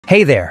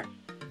Hey there!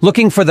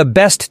 Looking for the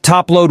best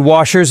top-load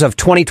washers of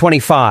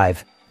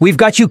 2025? We've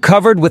got you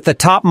covered with the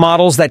top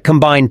models that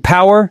combine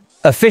power,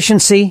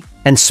 efficiency,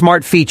 and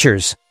smart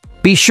features.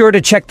 Be sure to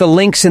check the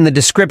links in the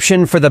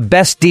description for the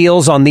best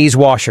deals on these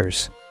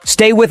washers.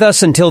 Stay with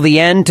us until the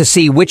end to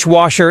see which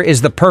washer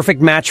is the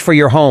perfect match for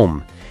your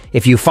home.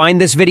 If you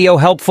find this video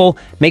helpful,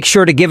 make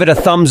sure to give it a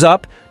thumbs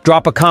up,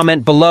 drop a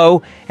comment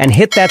below, and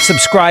hit that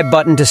subscribe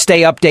button to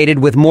stay updated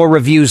with more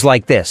reviews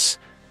like this.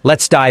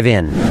 Let's dive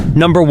in.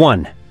 Number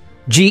 1.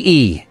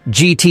 GE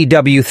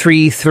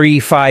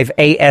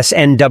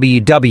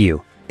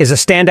GTW335ASNWW is a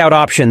standout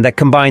option that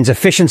combines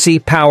efficiency,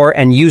 power,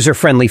 and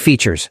user-friendly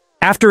features.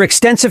 After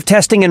extensive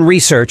testing and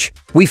research,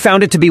 we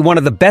found it to be one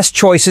of the best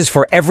choices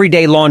for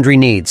everyday laundry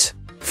needs.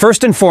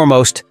 First and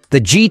foremost,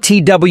 the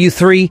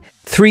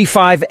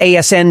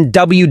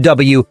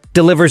GTW335ASNWW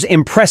delivers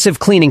impressive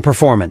cleaning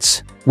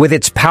performance. With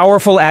its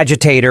powerful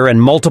agitator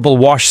and multiple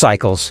wash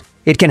cycles,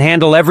 it can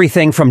handle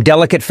everything from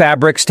delicate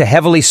fabrics to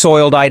heavily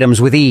soiled items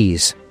with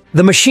ease.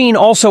 The machine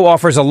also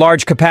offers a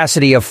large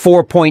capacity of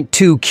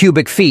 4.2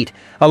 cubic feet,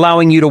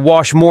 allowing you to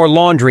wash more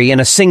laundry in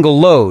a single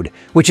load,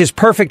 which is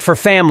perfect for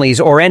families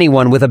or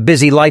anyone with a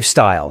busy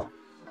lifestyle.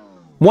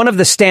 One of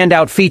the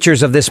standout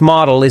features of this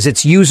model is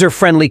its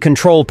user-friendly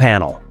control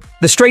panel.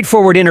 The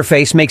straightforward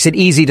interface makes it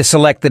easy to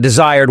select the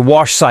desired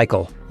wash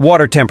cycle,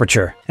 water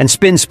temperature, and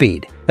spin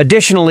speed.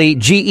 Additionally,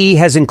 GE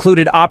has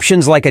included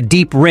options like a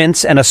deep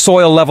rinse and a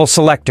soil level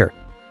selector,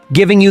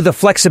 giving you the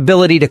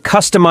flexibility to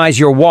customize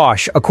your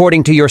wash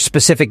according to your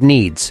specific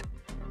needs.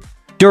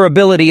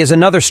 Durability is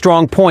another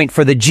strong point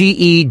for the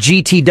GE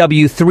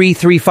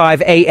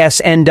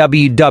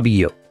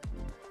GTW335ASNWW,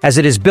 as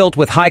it is built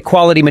with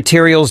high-quality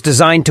materials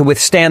designed to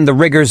withstand the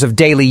rigors of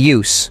daily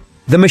use.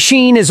 The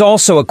machine is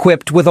also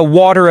equipped with a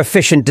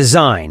water-efficient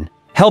design,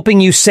 helping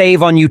you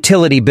save on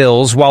utility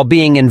bills while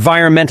being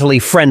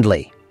environmentally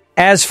friendly.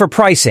 As for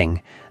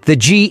pricing, the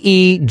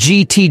GE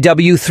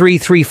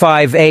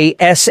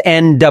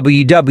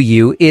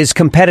GTW335ASNWW is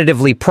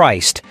competitively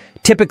priced,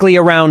 typically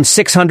around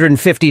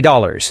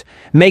 $650,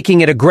 making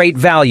it a great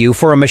value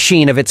for a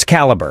machine of its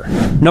caliber.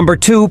 Number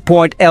 2.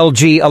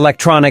 LG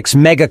Electronics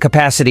Mega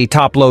Capacity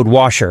Top Load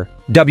Washer,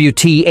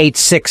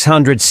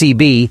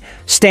 WT8600CB,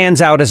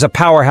 stands out as a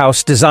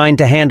powerhouse designed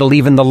to handle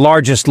even the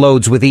largest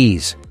loads with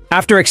ease.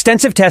 After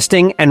extensive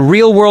testing and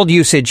real-world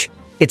usage,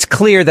 it's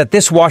clear that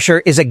this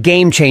washer is a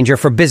game-changer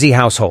for busy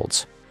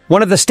households.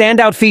 One of the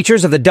standout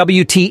features of the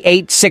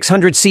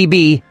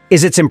WT8600CB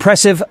is its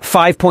impressive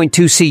 5.2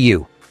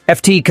 cu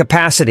FT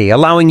capacity,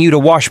 allowing you to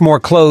wash more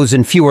clothes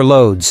in fewer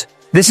loads.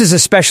 This is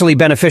especially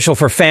beneficial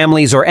for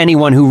families or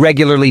anyone who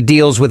regularly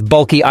deals with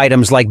bulky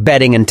items like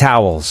bedding and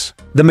towels.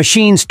 The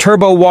machine's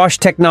turbo wash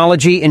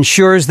technology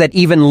ensures that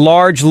even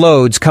large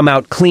loads come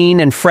out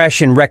clean and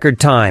fresh in record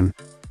time,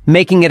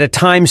 making it a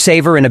time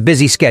saver in a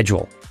busy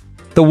schedule.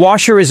 The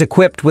washer is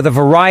equipped with a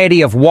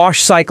variety of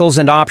wash cycles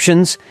and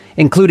options,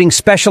 including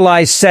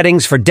specialized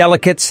settings for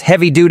delicates,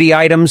 heavy-duty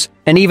items,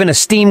 and even a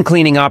steam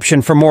cleaning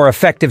option for more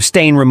effective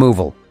stain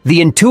removal. The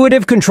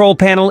intuitive control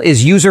panel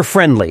is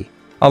user-friendly,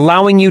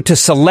 allowing you to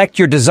select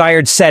your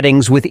desired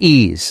settings with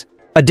ease.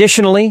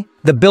 Additionally,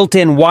 the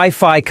built-in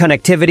Wi-Fi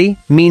connectivity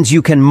means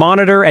you can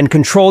monitor and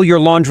control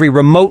your laundry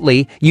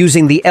remotely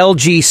using the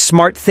LG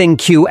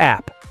SmartThingQ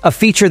app, a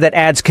feature that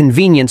adds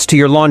convenience to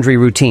your laundry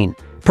routine.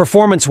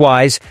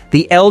 Performance-wise,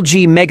 the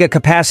LG Mega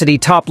Capacity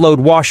Top Load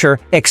Washer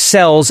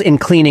excels in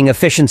cleaning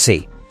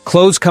efficiency.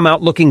 Clothes come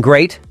out looking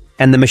great,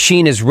 and the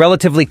machine is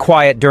relatively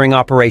quiet during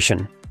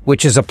operation,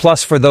 which is a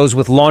plus for those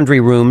with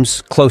laundry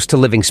rooms close to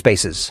living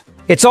spaces.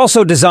 It's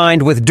also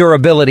designed with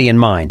durability in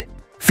mind,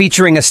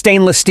 featuring a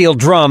stainless steel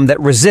drum that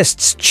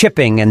resists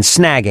chipping and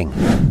snagging.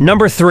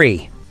 Number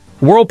 3.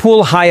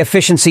 Whirlpool High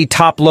Efficiency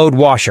Top Load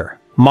Washer,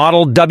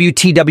 model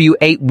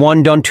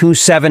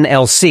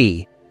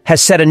WTW8127LC, has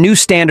set a new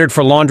standard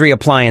for laundry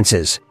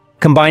appliances,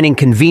 combining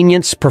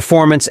convenience,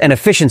 performance, and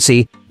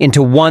efficiency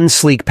into one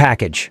sleek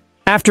package.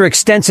 After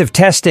extensive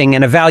testing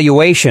and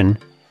evaluation,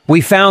 we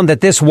found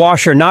that this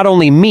washer not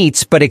only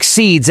meets but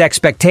exceeds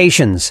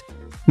expectations,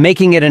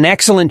 making it an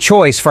excellent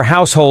choice for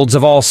households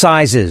of all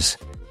sizes.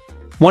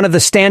 One of the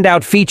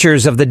standout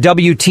features of the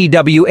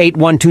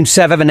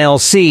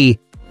WTW8127LC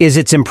is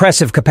its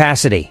impressive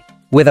capacity.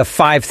 With a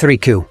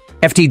 5.3 cu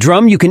FT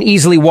drum, you can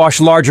easily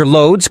wash larger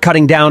loads,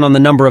 cutting down on the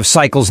number of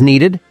cycles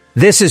needed.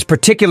 This is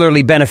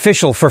particularly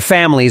beneficial for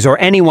families or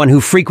anyone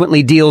who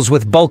frequently deals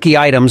with bulky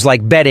items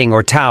like bedding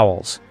or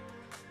towels.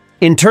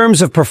 In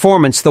terms of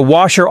performance, the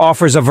washer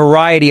offers a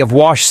variety of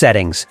wash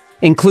settings,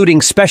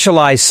 including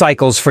specialized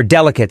cycles for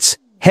delicates,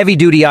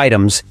 heavy-duty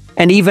items,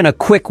 and even a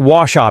quick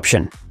wash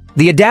option.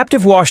 The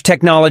adaptive wash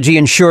technology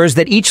ensures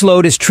that each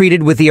load is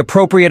treated with the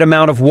appropriate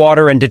amount of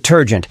water and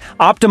detergent,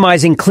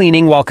 optimizing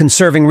cleaning while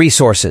conserving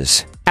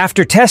resources.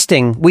 After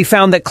testing, we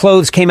found that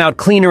clothes came out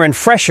cleaner and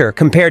fresher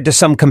compared to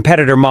some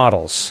competitor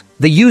models.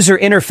 The user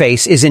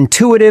interface is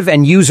intuitive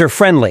and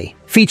user-friendly,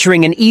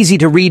 featuring an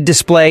easy-to-read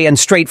display and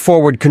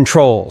straightforward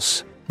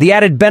controls. The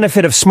added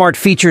benefit of smart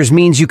features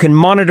means you can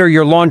monitor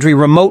your laundry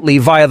remotely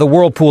via the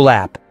Whirlpool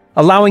app,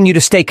 allowing you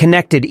to stay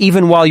connected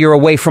even while you're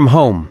away from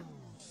home.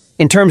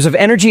 In terms of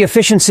energy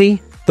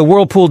efficiency, the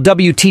Whirlpool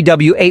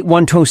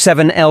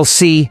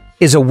WTW8127LC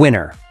is a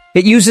winner.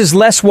 It uses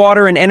less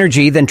water and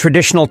energy than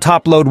traditional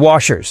top-load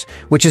washers,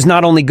 which is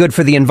not only good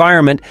for the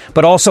environment,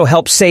 but also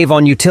helps save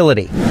on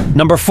utility.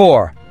 Number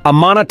 4.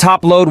 Amana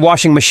top-load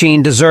washing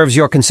machine deserves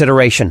your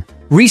consideration.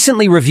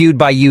 Recently reviewed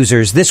by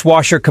users, this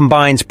washer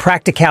combines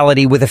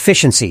practicality with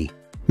efficiency,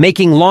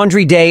 making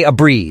laundry day a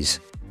breeze.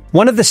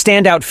 One of the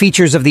standout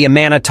features of the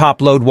Amana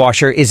top-load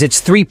washer is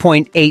its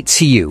 3.8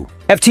 cu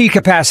FT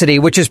capacity,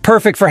 which is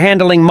perfect for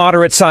handling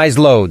moderate-sized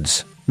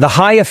loads. The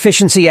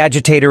high-efficiency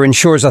agitator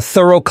ensures a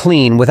thorough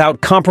clean without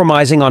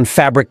compromising on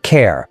fabric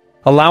care,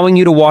 allowing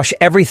you to wash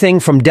everything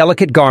from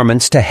delicate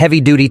garments to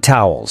heavy-duty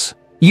towels.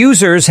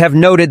 Users have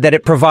noted that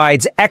it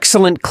provides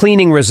excellent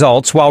cleaning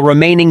results while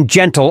remaining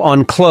gentle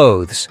on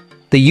clothes.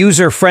 The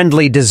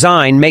user-friendly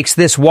design makes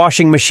this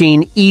washing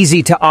machine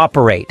easy to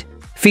operate,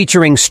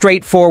 featuring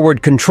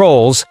straightforward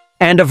controls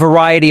and a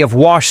variety of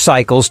wash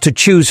cycles to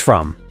choose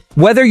from.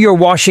 Whether you're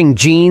washing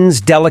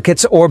jeans,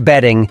 delicates, or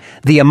bedding,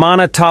 the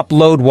Amana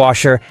top-load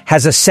washer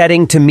has a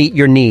setting to meet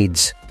your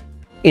needs.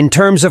 In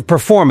terms of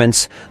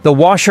performance, the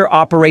washer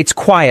operates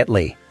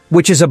quietly,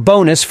 which is a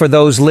bonus for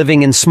those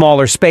living in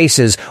smaller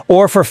spaces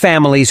or for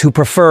families who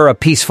prefer a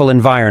peaceful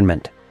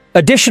environment.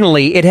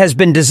 Additionally, it has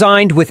been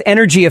designed with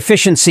energy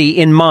efficiency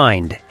in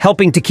mind,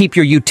 helping to keep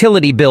your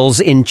utility bills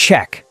in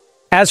check.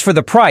 As for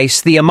the price,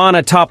 the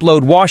Amana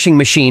top-load washing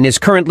machine is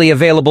currently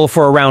available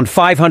for around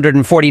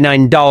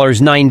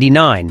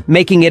 $549.99,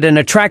 making it an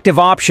attractive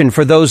option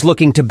for those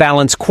looking to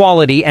balance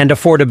quality and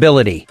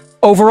affordability.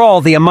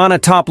 Overall, the Amana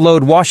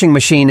top-load washing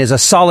machine is a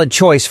solid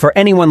choice for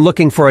anyone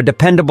looking for a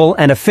dependable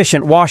and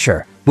efficient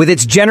washer. With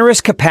its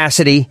generous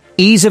capacity,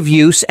 ease of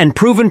use, and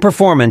proven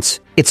performance,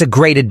 it's a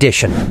great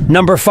addition.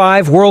 Number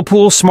 5.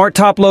 Whirlpool Smart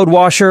Top-Load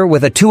Washer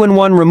with a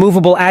 2-in-1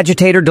 removable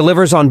agitator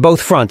delivers on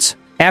both fronts.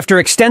 After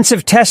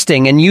extensive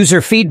testing and user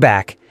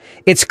feedback,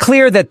 it's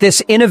clear that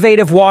this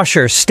innovative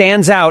washer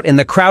stands out in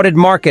the crowded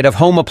market of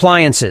home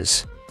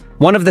appliances.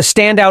 One of the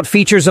standout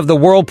features of the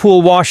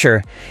Whirlpool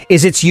washer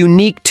is its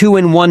unique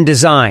 2-in-1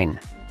 design.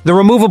 The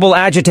removable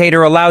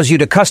agitator allows you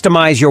to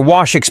customize your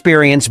wash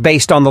experience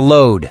based on the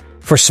load.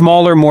 For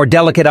smaller, more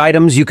delicate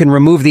items, you can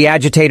remove the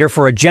agitator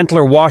for a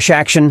gentler wash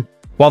action,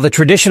 while the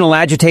traditional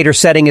agitator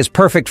setting is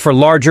perfect for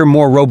larger,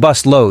 more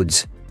robust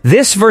loads.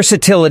 This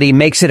versatility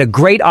makes it a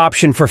great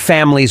option for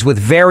families with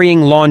varying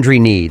laundry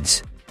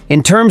needs.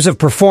 In terms of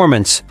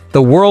performance,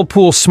 the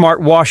Whirlpool Smart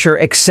Washer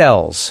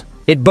excels.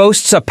 It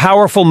boasts a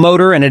powerful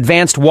motor and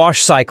advanced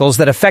wash cycles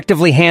that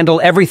effectively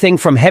handle everything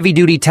from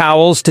heavy-duty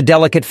towels to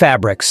delicate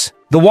fabrics.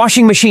 The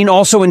washing machine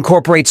also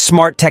incorporates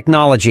smart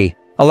technology,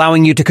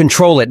 allowing you to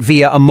control it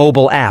via a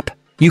mobile app.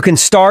 You can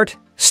start,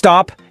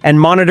 stop, and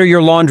monitor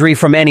your laundry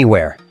from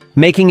anywhere,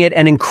 making it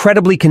an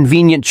incredibly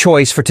convenient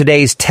choice for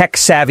today's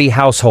tech-savvy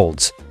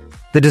households.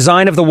 The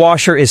design of the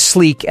washer is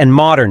sleek and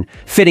modern,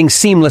 fitting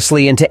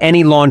seamlessly into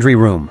any laundry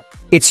room.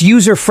 Its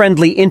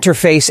user-friendly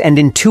interface and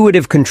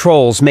intuitive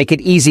controls make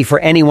it easy for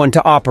anyone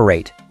to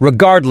operate,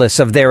 regardless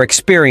of their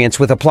experience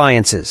with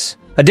appliances.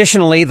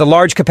 Additionally, the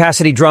large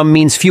capacity drum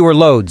means fewer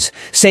loads,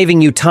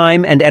 saving you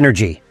time and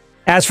energy.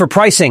 As for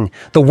pricing,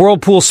 the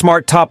Whirlpool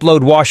Smart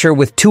Top-Load Washer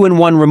with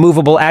 2-in-1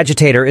 removable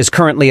agitator is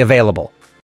currently available.